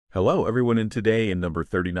Hello everyone, and today in number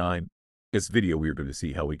 39, this video we are going to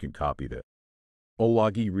see how we can copy the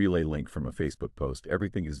Olagi relay link from a Facebook post.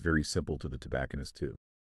 Everything is very simple to the tobacconist too.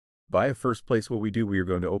 Via first place, what we do, we are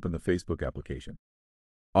going to open the Facebook application.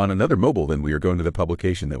 On another mobile, then we are going to the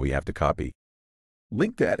publication that we have to copy.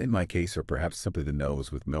 Link that, in my case, or perhaps simply the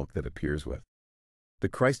nose with milk that appears with. The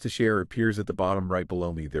Christ to share appears at the bottom right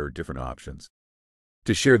below me. There are different options.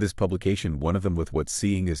 To share this publication, one of them with what's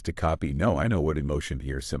seeing is to copy. No, I know what emotion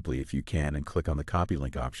here. Simply, if you can, and click on the copy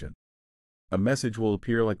link option. A message will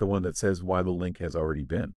appear like the one that says why the link has already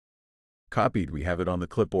been copied. We have it on the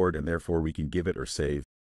clipboard, and therefore we can give it or save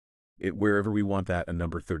it wherever we want that. And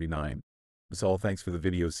number 39. That's all. Thanks for the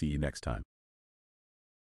video. See you next time.